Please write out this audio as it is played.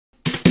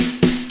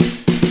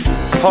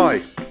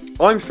Hi,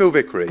 I'm Phil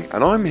Vickery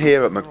and I'm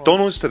here at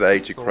McDonald's today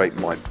to create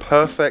my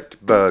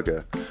perfect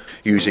burger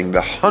using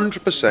the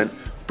 100%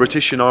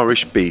 British and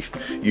Irish beef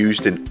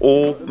used in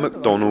all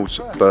McDonald's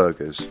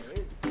burgers.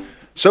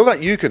 So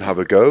that you can have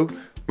a go,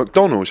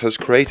 McDonald's has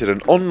created an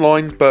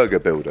online burger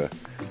builder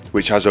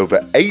which has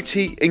over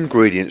 80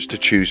 ingredients to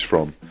choose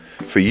from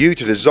for you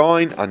to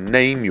design and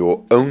name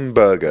your own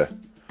burger.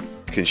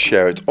 You can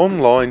share it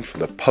online for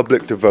the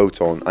public to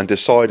vote on and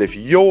decide if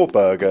your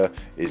burger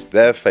is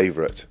their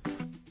favourite.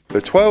 The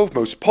 12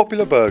 most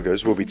popular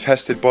burgers will be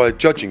tested by a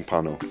judging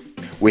panel.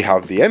 We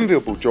have the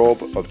enviable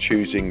job of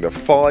choosing the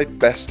 5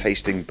 best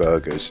tasting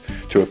burgers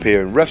to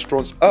appear in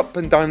restaurants up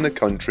and down the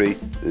country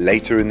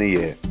later in the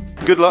year.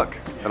 Good luck,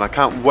 and I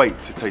can't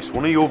wait to taste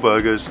one of your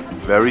burgers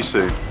very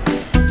soon.